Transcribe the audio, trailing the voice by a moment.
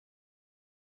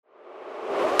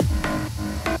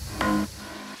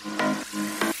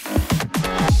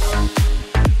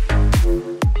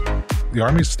The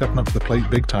Army's stepping up to the plate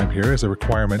big time here as a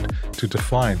requirement to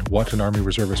define what an Army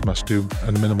reservist must do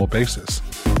on a minimal basis.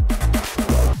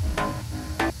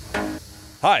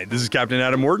 Hi, this is Captain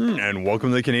Adam Morton, and welcome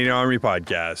to the Canadian Army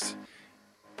Podcast.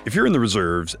 If you're in the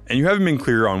reserves and you haven't been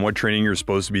clear on what training you're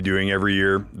supposed to be doing every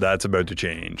year, that's about to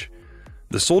change.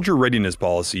 The Soldier Readiness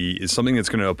Policy is something that's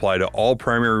going to apply to all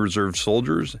primary reserve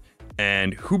soldiers,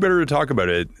 and who better to talk about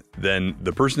it than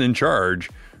the person in charge,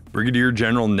 Brigadier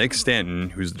General Nick Stanton,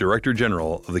 who's the Director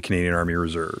General of the Canadian Army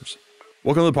Reserves.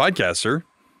 Welcome to the podcast, sir.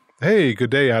 Hey, good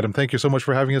day, Adam. Thank you so much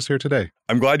for having us here today.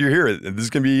 I'm glad you're here. This is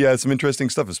going to be some interesting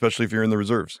stuff, especially if you're in the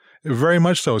reserves. Very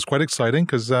much so. It's quite exciting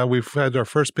because we've had our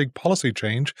first big policy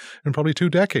change in probably 2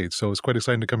 decades. So it's quite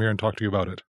exciting to come here and talk to you about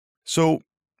it. So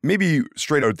maybe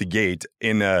straight out the gate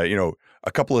in a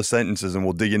couple of sentences, and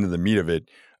we'll dig into the meat of it.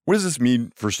 What does this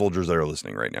mean for soldiers that are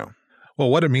listening right now? Well,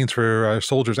 what it means for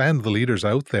soldiers and the leaders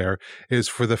out there is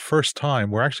for the first time,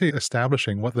 we're actually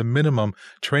establishing what the minimum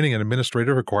training and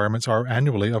administrative requirements are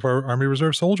annually of our Army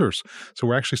Reserve soldiers. So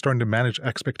we're actually starting to manage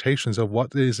expectations of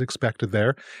what is expected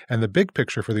there. And the big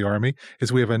picture for the Army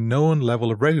is we have a known level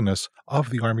of readiness of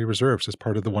the Army Reserves as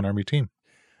part of the One Army team.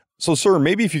 So, sir,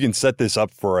 maybe if you can set this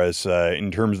up for us in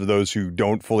terms of those who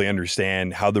don't fully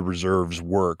understand how the reserves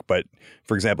work. But,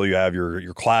 for example, you have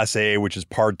your Class A, which is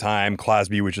part-time, Class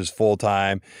B, which is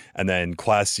full-time, and then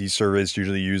Class C service,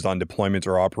 usually used on deployments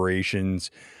or operations.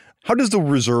 How does the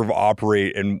reserve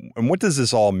operate, and what does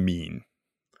this all mean?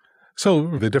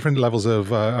 So the different levels of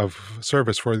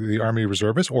service for the Army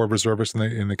Reservists or reservists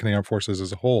in the Canadian Armed Forces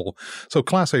as a whole. So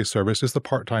Class A service is the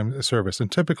part-time service,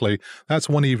 and typically that's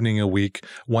 1 evening a week,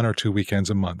 1 or 2 weekends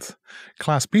a month.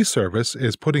 Class B service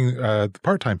is putting the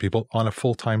part-time people on a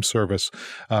full-time service,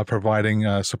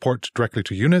 providing support directly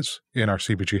to units in our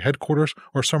CBG headquarters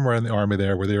or somewhere in the Army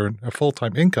there where they earn a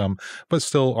full-time income but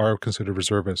still are considered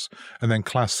reservists. And then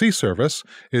Class C service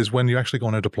is when you actually go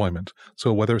on a deployment.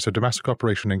 So whether it's a domestic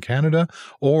operation in Canada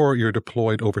or you're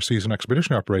deployed overseas in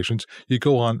expeditionary operations, you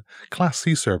go on Class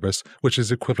C service, which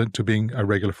is equivalent to being a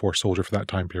regular force soldier for that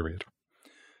time period.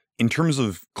 In terms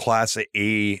of Class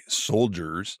A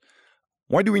soldiers,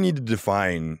 why do we need to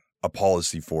define a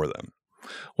policy for them?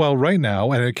 Well, right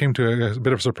now, and it came to a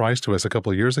bit of a surprise to us a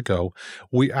couple of years ago,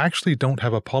 we actually don't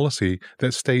have a policy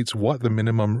that states what the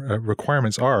minimum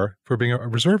requirements are for being a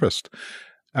reservist.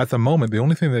 At the moment, the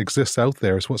only thing that exists out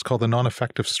there is what's called the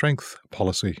non-effective strength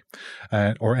policy,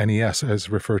 or NES, as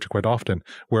referred to quite often,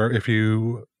 where if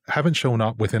you haven't shown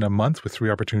up within a month with 3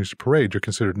 opportunities to parade, you're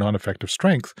considered non-effective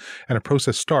strength, and a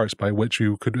process starts by which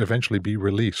you could eventually be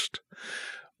released.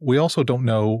 We also don't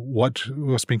know what's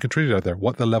being contributed out there,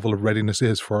 what the level of readiness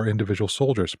is for our individual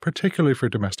soldiers, particularly for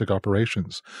domestic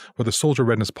operations. What the Soldier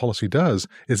Readiness Policy does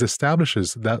is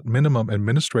establishes that minimum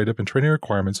administrative and training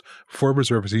requirements for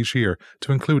reservists each year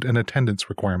to include an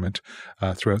attendance requirement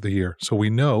throughout the year. So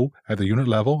we know at the unit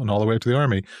level and all the way up to the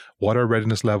Army what our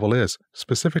readiness level is.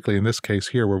 Specifically in this case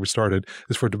here where we started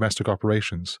is for domestic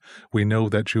operations. We know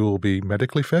that you will be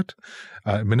medically fit,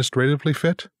 administratively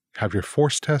fit, have your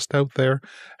force test out there,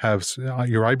 have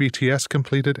your IBTS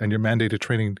completed and your mandated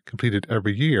training completed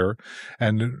every year,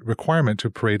 and requirement to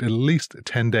parade at least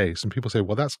 10 days. And people say,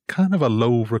 well, that's kind of a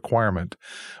low requirement.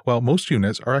 Well, most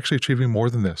units are actually achieving more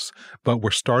than this, but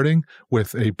we're starting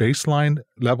with a baseline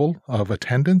level of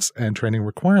attendance and training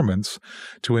requirements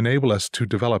to enable us to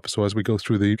develop. So as we go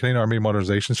through the Canadian Army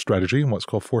Modernization Strategy and what's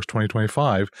called Force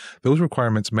 2025, those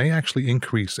requirements may actually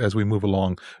increase as we move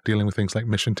along, dealing with things like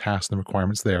mission tasks and the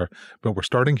requirements there. But we're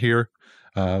starting here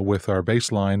with our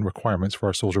baseline requirements for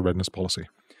our Soldier Readiness Policy.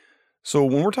 So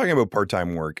when we're talking about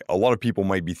part-time work, a lot of people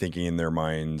might be thinking in their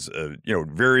minds,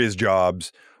 various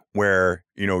jobs where,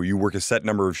 you work a set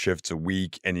number of shifts a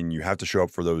week and then you have to show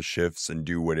up for those shifts and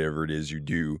do whatever it is you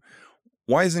do.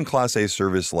 Why isn't Class A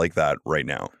service like that right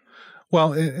now?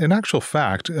 Well, in actual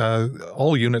fact,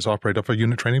 all units operate off a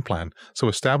unit training plan. So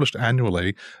established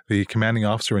annually, the commanding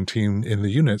officer and team in the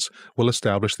units will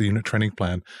establish the unit training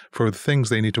plan for the things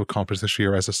they need to accomplish this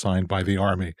year as assigned by the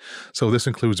Army. So this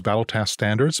includes battle task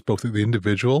standards, both at the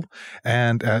individual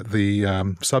and at the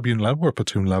subunit level or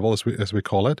platoon level, as we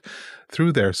call it,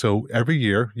 through there. So every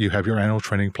year you have your annual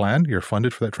training plan. You're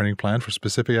funded for that training plan for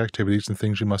specific activities and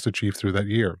things you must achieve through that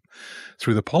year.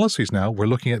 Through the policies now, we're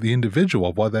looking at the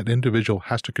individual, what that individual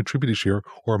has to contribute this year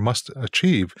or must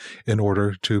achieve in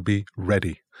order to be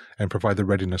ready and provide the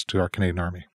readiness to our Canadian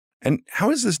Army. And how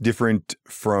is this different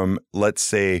from, let's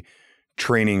say,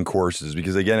 training courses?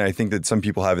 Because again, I think that some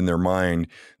people have in their mind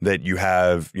that you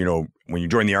have, when you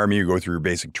join the Army, you go through your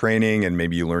basic training and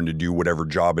maybe you learn to do whatever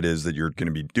job it is that you're going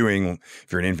to be doing.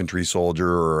 If you're an infantry soldier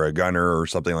or a gunner or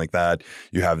something like that,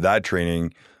 you have that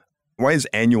training. why is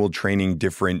annual training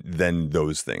different than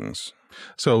those things?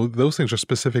 So those things are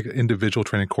specific individual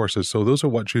training courses. So those are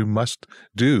what you must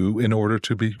do in order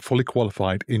to be fully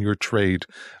qualified in your trade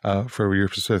for your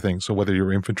specific things. So whether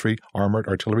you're infantry, armored,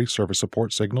 artillery, service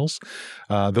support, signals,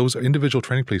 those individual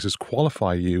training pieces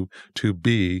qualify you to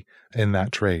be in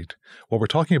that trade. What we're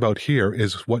talking about here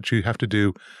is what you have to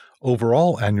do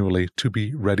overall annually to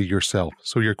be ready yourself.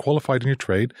 So you're qualified in your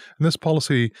trade, and this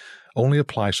policy only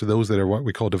applies to those that are what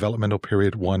we call developmental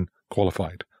period 1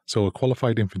 qualified. So a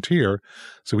qualified infanteer,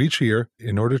 so each year,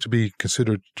 in order to be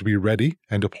considered to be ready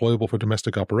and deployable for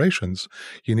domestic operations,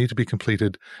 you need to be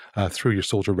completed through your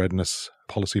soldier readiness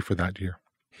policy for that year.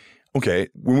 Okay,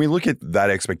 when we look at that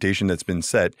expectation that's been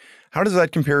set, how does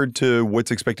that compare to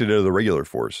what's expected out of the regular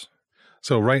force?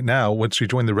 So right now, once you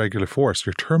join the regular force,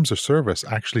 your terms of service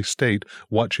actually state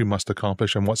what you must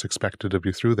accomplish and what's expected of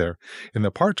you through there. In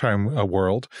the part-time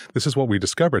world, this is what we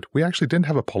discovered. We actually didn't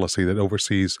have a policy that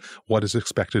oversees what is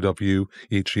expected of you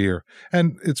each year.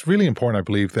 And it's really important, I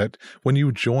believe, that when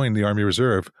you join the Army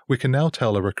Reserve, we can now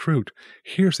tell a recruit,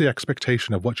 here's the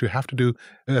expectation of what you have to do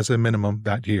as a minimum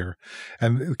that year.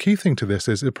 And the key thing to this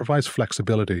is it provides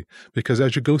flexibility, because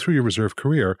as you go through your reserve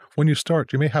career, when you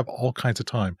start, you may have all kinds of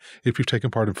time. If you've taken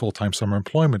part in full-time summer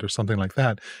employment or something like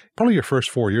that, probably your first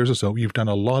 4 years or so, you've done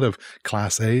a lot of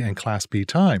Class A and Class B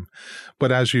time.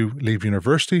 But as you leave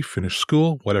university, finish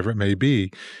school, whatever it may be,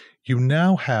 you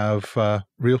now have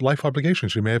real life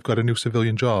obligations. You may have got a new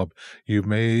civilian job. You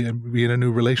may be in a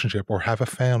new relationship or have a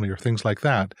family or things like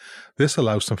that. This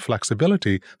allows some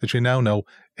flexibility that you now know,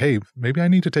 hey, maybe I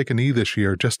need to take an E this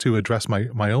year just to address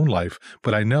my own life,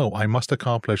 but I know I must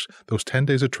accomplish those 10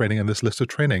 days of training and this list of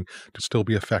training to still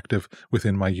be effective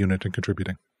within my unit and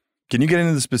contributing. Can you get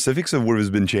into the specifics of what has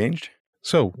been changed?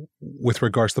 So with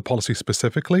regards to policy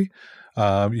specifically,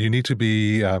 you need to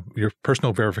be your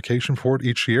personal verification for it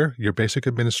each year. Your basic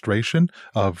administration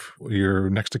of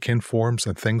your next of kin forms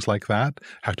and things like that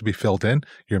have to be filled in.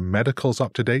 Your medical's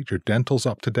up to date, your dental's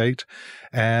up to date,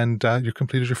 and you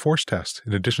completed your force test.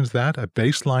 In addition to that, a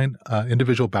baseline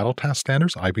individual battle task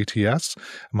standards, IBTS,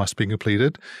 must be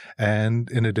completed. And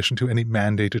in addition to any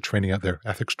mandated training out there,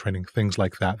 ethics training, things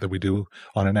like that we do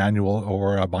on an annual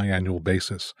or a biannual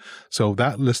basis. So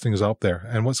that listing is up there.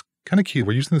 And what's kind of key,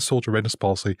 we're using the soldier readiness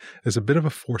policy as a bit of a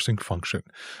forcing function,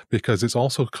 because it's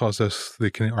also caused us,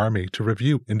 the Canadian Army, to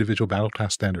review individual battle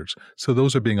task standards. So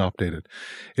those are being updated.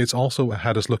 It's also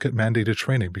had us look at mandated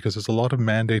training, because there's a lot of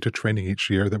mandated training each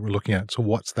year that we're looking at. So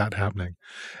what's that happening?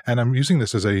 And I'm using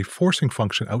this as a forcing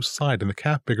function outside in the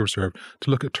CAF Big Reserve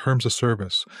to look at terms of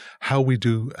service, how we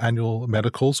do annual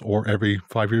medicals or every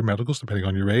 5-year medicals, depending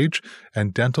on your age,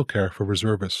 and dental care for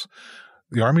reservists.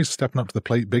 The Army's stepping up to the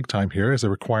plate big time here as a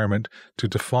requirement to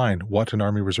define what an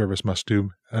Army reservist must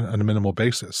do on a minimal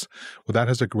basis. Well, that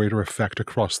has a greater effect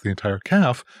across the entire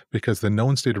CAF, because the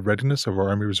known state of readiness of our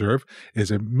Army Reserve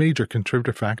is a major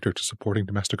contributor factor to supporting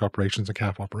domestic operations and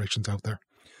CAF operations out there.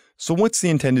 So what's the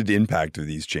intended impact of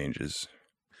these changes?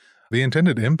 The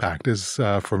intended impact is,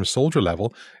 from a soldier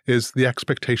level, is the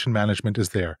expectation management is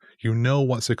there. You know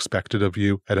what's expected of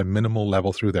you at a minimal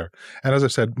level through there. And as I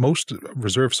said, most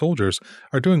reserve soldiers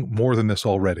are doing more than this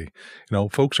already. You know,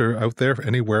 folks are out there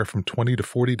anywhere from 20 to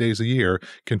 40 days a year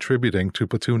contributing to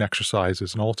platoon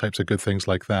exercises and all types of good things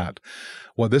like that.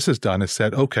 What this has done is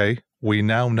said, okay, we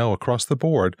now know across the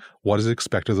board what is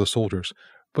expected of the soldiers.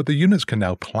 But the units can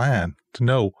now plan to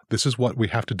know this is what we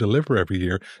have to deliver every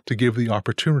year to give the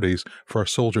opportunities for our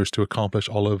soldiers to accomplish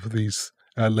all of these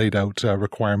laid out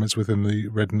requirements within the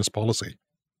readiness policy.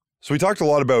 So we talked a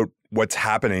lot about what's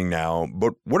happening now,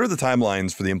 but what are the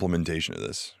timelines for the implementation of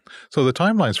this? So the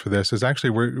timelines for this is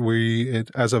actually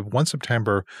as of 1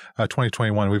 September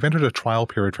 2021, we've entered a trial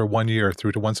period for 1 year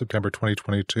through to 1 September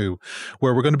 2022,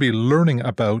 where we're going to be learning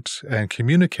about and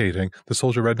communicating the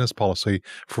soldier readiness policy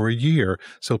for a year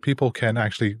so people can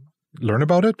actually learn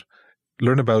about it,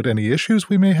 learn about any issues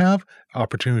we may have,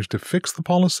 opportunities to fix the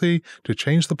policy, to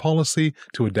change the policy,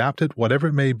 to adapt it, whatever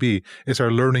it may be. It's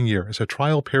our learning year. It's a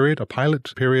trial period, a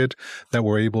pilot period that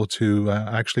we're able to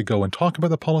actually go and talk about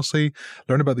the policy,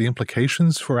 learn about the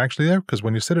implications for actually there. Because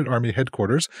when you sit at Army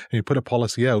headquarters and you put a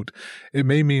policy out, it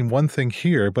may mean one thing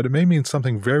here, but it may mean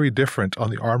something very different on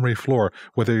the armory floor,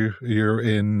 whether you're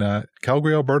in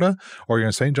Calgary, Alberta, or you're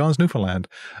in St. John's, Newfoundland.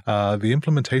 The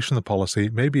implementation of the policy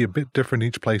may be a bit different in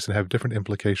each place and have different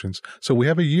implications. So we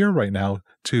have a year right now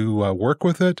to work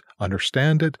with it,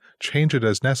 understand it, change it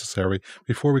as necessary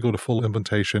before we go to full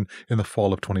implementation in the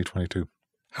fall of 2022.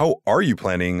 How are you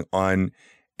planning on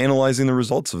analyzing the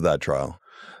results of that trial?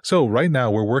 So right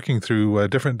now we're working through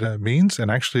different means,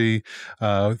 and actually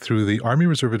through the Army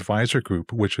Reserve Advisor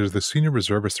Group, which is the senior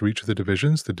reservists for each of the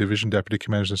divisions, the division deputy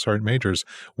commanders and sergeant majors.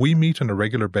 We meet on a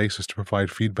regular basis to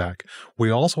provide feedback. We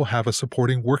also have a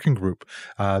supporting working group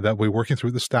that we're working through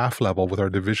at the staff level with our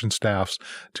division staffs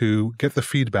to get the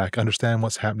feedback, understand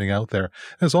what's happening out there.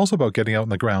 And it's also about getting out on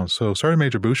the ground. So Sergeant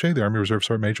Major Boucher, the Army Reserve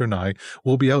Sergeant Major, and I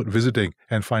will be out visiting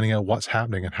and finding out what's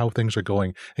happening and how things are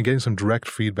going and getting some direct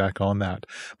feedback on that.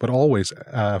 But always,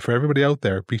 for everybody out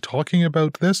there, be talking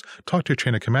about this, talk to your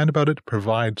chain of command about it,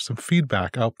 provide some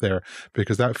feedback out there,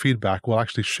 because that feedback will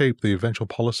actually shape the eventual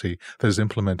policy that is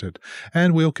implemented.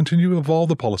 And we'll continue to evolve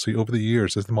the policy over the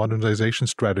years as the modernization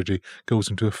strategy goes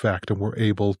into effect, and we're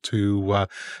able to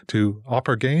up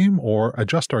our game or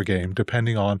adjust our game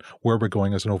depending on where we're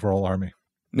going as an overall army.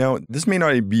 Now, this may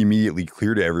not be immediately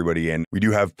clear to everybody, and we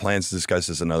do have plans to discuss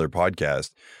this in another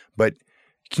podcast, but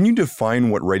can you define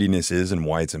what readiness is and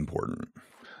why it's important?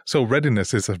 So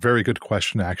readiness is a very good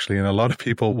question, actually, and a lot of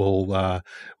people will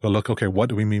look, okay, what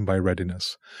do we mean by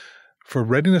readiness? For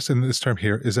readiness in this term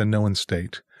here is a known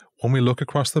state. When we look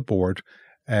across the board,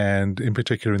 and in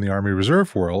particular in the Army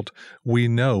Reserve world, we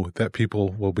know that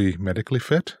people will be medically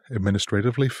fit,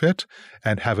 administratively fit,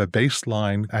 and have a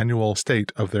baseline annual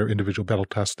state of their individual battle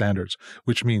task standards,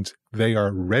 which means they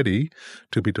are ready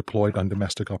to be deployed on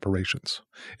domestic operations.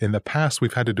 In the past,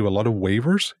 we've had to do a lot of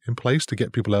waivers in place to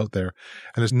get people out there.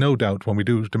 And there's no doubt when we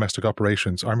do domestic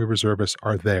operations, Army Reservists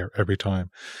are there every time.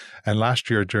 And last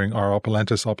year, during our Op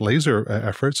Atlantis Op Laser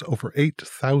efforts, over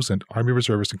 8,000 Army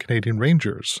Reservists and Canadian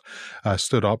Rangers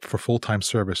stood up for full-time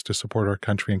service to support our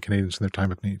country and Canadians in their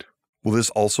time of need. Will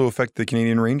this also affect the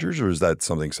Canadian Rangers, or is that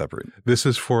something separate? This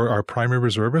is for our primary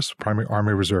reservists, primary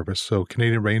Army reservists. So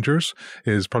Canadian Rangers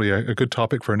is probably a good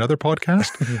topic for another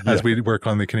podcast as we work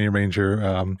on the Canadian Ranger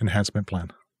enhancement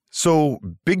plan. So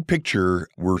big picture,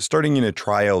 we're starting in a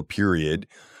trial period.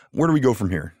 Where do we go from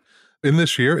here? In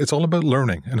this year, it's all about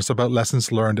learning, and it's about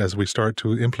lessons learned as we start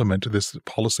to implement this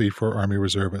policy for Army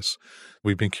Reservists.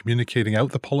 We've been communicating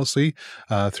out the policy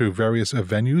through various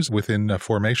venues within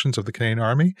formations of the Canadian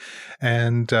Army,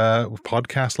 and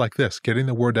podcasts like this, getting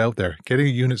the word out there, getting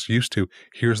units used to,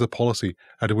 here's the policy,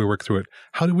 how do we work through it?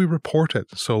 How do we report it?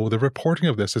 So the reporting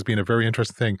of this has been a very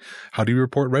interesting thing. How do you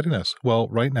report readiness? Well,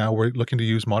 right now we're looking to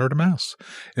use Monitor Mass.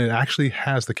 It actually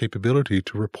has the capability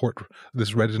to report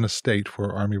this readiness state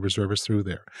for Army Reservists through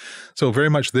there. So very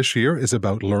much this year is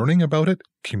about learning about it,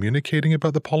 communicating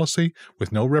about the policy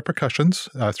with no repercussions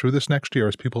through this next year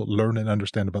as people learn and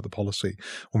understand about the policy.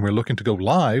 When we're looking to go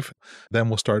live, then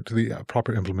we'll start the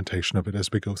proper implementation of it as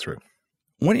we go through.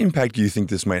 What impact do you think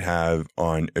this might have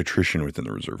on attrition within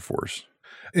the Reserve Force?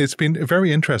 It's been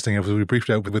very interesting. As we briefed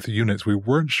out with the units, we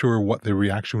weren't sure what the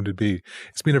reaction would be.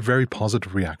 It's been a very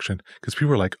positive reaction because people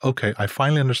were like, okay, I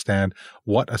finally understand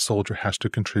what a soldier has to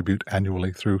contribute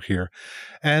annually through here.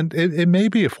 And it may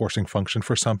be a forcing function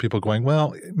for some people going,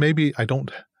 well, maybe I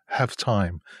don't have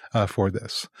time for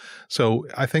this. So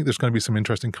I think there's going to be some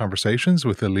interesting conversations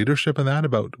with the leadership in that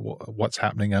about what's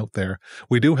happening out there.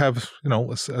 We do have,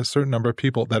 a certain number of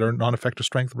people that are non-effective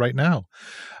strength right now.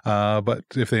 But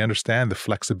if they understand the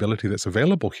flexibility that's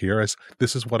available here as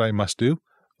this is what I must do,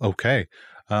 okay.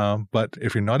 But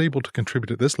if you're not able to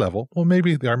contribute at this level, well,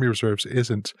 maybe the Army Reserves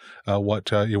isn't what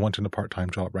you want in a part-time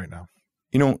job right now.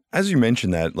 As you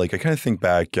mentioned that, I kind of think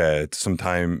back to some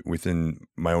time within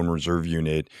my own reserve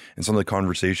unit and some of the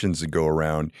conversations that go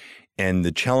around and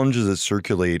the challenges that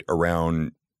circulate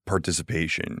around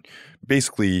participation.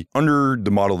 Basically, under the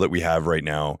model that we have right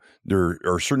now, there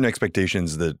are certain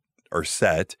expectations that are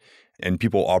set and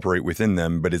people operate within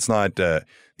them, but it's not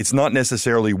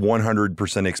necessarily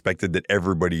 100% expected that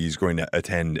everybody's going to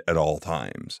attend at all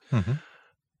times. Mm-hmm.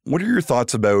 What are your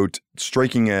thoughts about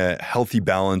striking a healthy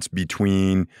balance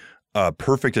between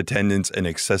perfect attendance and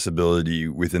accessibility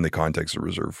within the context of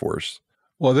Reserve Force?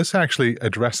 Well, this actually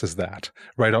addresses that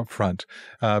right up front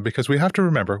because we have to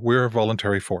remember we're a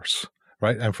voluntary force.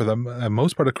 Right. And for the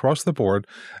most part across the board,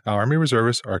 Army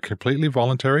Reservists are completely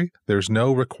voluntary. There's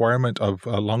no requirement of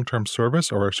long-term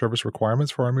service or service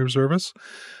requirements for Army Reservists.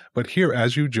 But here,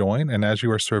 as you join and as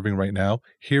you are serving right now,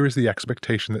 here is the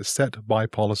expectation that's set by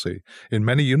policy. In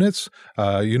many units,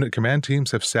 unit command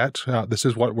teams have set, this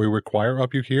is what we require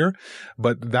of you here.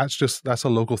 But that's a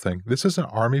local thing. This is an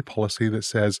Army policy that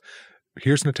says,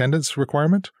 here's an attendance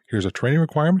requirement, here's a training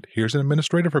requirement, here's an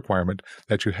administrative requirement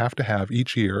that you have to have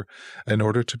each year in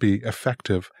order to be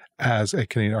effective as a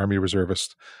Canadian Army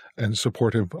Reservist. and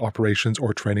supportive operations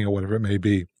or training or whatever it may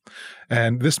be.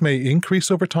 And this may increase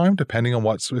over time depending on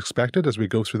what's expected as we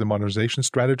go through the modernization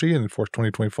strategy and for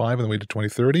 2025 and the way to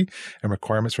 2030 and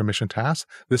requirements for mission tasks.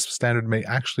 This standard may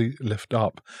actually lift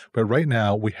up. But right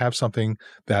now, we have something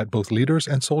that both leaders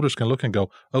and soldiers can look and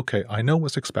go, okay, I know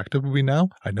what's expected of me now.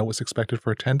 I know what's expected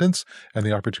for attendance and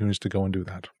the opportunities to go and do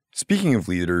that. Speaking of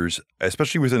leaders,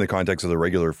 especially within the context of the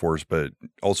regular force, but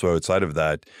also outside of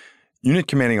that, unit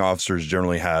commanding officers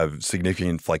generally have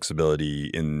significant flexibility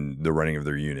in the running of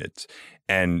their units.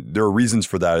 And there are reasons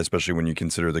for that, especially when you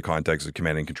consider the context of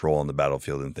command and control on the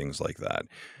battlefield and things like that.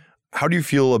 How do you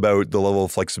feel about the level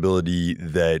of flexibility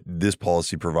that this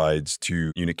policy provides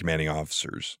to unit commanding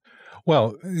officers?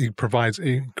 Well, it provides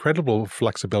incredible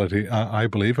flexibility, I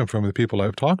believe, and from the people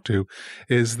I've talked to,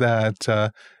 is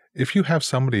that if you have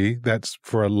somebody that's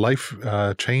for a life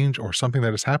change or something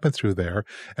that has happened through there,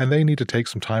 and they need to take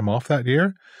some time off that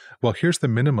year, well, here's the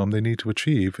minimum they need to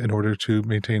achieve in order to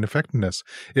maintain effectiveness.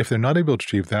 If they're not able to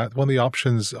achieve that, well, the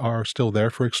options are still there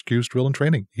for excused drill and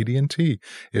training, ED&T.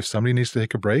 If somebody needs to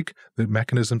take a break, the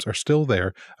mechanisms are still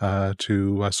there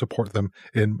to support them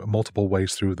in multiple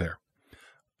ways through there.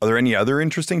 Are there any other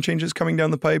interesting changes coming down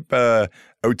the pipe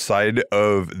outside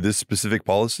of this specific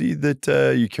policy that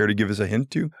you care to give us a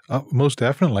hint to? Most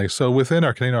definitely. So within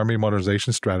our Canadian Army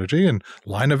Modernization Strategy and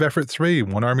Line of Effort 3,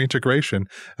 One Army Integration,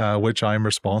 which I'm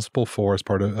responsible for as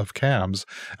part of CAMS,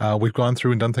 we've gone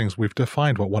through and done things. We've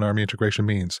defined what One Army Integration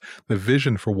means, the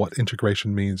vision for what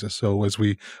integration means. So as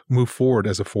we move forward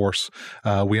as a force,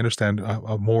 we understand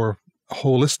a more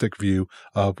holistic view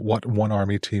of what one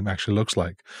Army team actually looks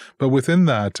like. But within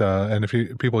that, and if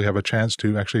people have a chance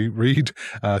to actually read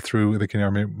through the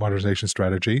Canadian Army Modernization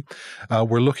Strategy,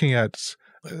 we're looking at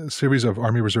a series of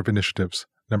Army Reserve initiatives.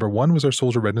 Number one was our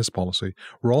soldier readiness policy.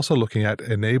 We're also looking at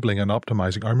enabling and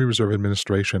optimizing Army Reserve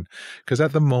administration because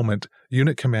at the moment,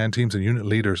 unit command teams and unit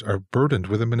leaders are burdened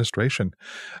with administration.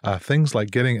 Things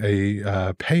like getting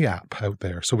a pay app out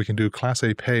there so we can do Class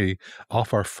A pay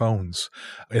off our phones,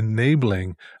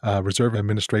 enabling reserve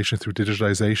administration through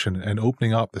digitization and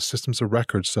opening up the systems of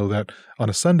records so that on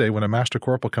a Sunday when a master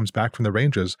corporal comes back from the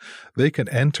ranges, they can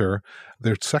enter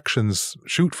their sections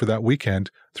shoot for that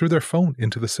weekend through their phone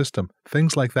into the system.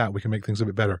 Things like that, we can make things a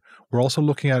bit better. We're also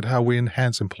looking at how we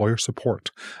enhance employer support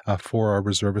for our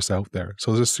reservists out there.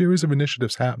 So there's a series of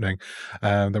initiatives happening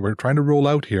that we're trying to roll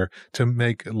out here to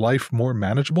make life more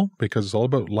manageable because it's all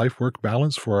about life-work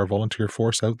balance for our volunteer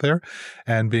force out there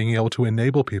and being able to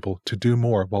enable people to do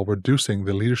more while reducing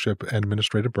the leadership and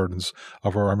administrative burdens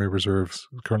of our Army Reserves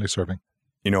currently serving.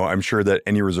 You know, I'm sure that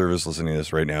any reservist listening to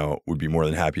this right now would be more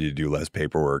than happy to do less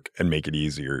paperwork and make it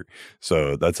easier.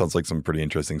 So that sounds like some pretty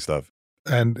interesting stuff.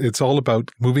 And it's all about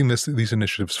moving these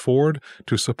initiatives forward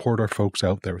to support our folks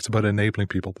out there. It's about enabling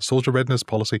people. The soldier readiness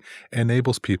policy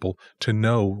enables people to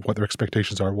know what their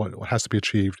expectations are, what has to be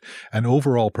achieved, and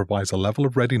overall provides a level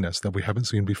of readiness that we haven't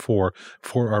seen before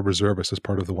for our reservists as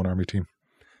part of the One Army team.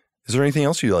 Is there anything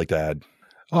else you'd like to add?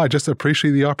 I just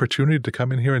appreciate the opportunity to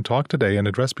come in here and talk today and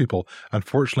address people.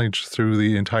 Unfortunately, through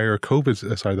the entire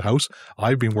COVID side of the house,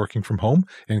 I've been working from home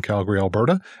in Calgary,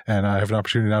 Alberta, and I have an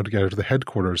opportunity now to get out to the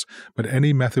headquarters. But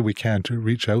any method we can to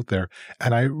reach out there.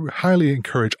 And I highly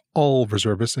encourage all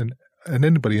reservists and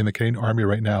anybody in the Canadian Army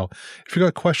right now, if you've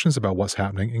got questions about what's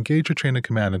happening, engage your chain of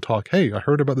command and talk, hey, I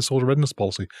heard about the soldier readiness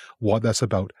policy, what that's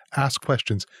about. Ask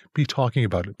questions, be talking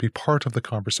about it, be part of the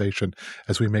conversation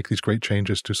as we make these great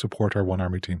changes to support our One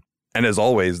Army team. And as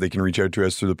always, they can reach out to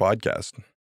us through the podcast.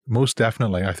 Most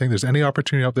definitely. I think there's any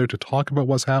opportunity out there to talk about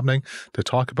what's happening, to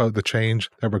talk about the change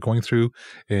that we're going through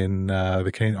in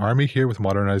the Canadian Army here with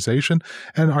modernization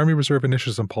and Army Reserve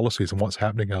initiatives and policies and what's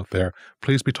happening out there.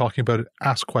 Please be talking about it.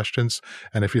 Ask questions.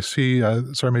 And if you see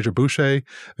Sergeant Major Boucher,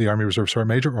 the Army Reserve Sergeant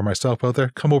Major, or myself out there,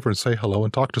 come over and say hello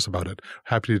and talk to us about it.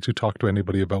 Happy to talk to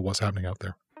anybody about what's happening out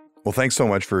there. Well, thanks so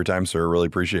much for your time, sir. Really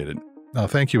appreciate it.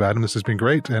 Thank you, Adam. This has been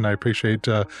great, and I appreciate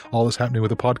all that's happening with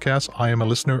the podcast. I am a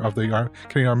listener of the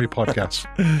Canadian Army podcast.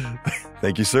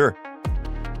 Thank you, sir.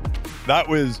 That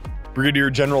was Brigadier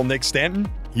General Nick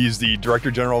Stanton. He's the Director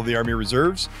General of the Army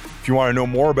Reserves. If you want to know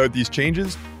more about these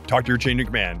changes, talk to your chain of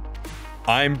command.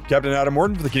 I'm Captain Adam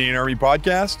Morton for the Canadian Army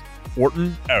podcast.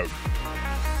 Morton out.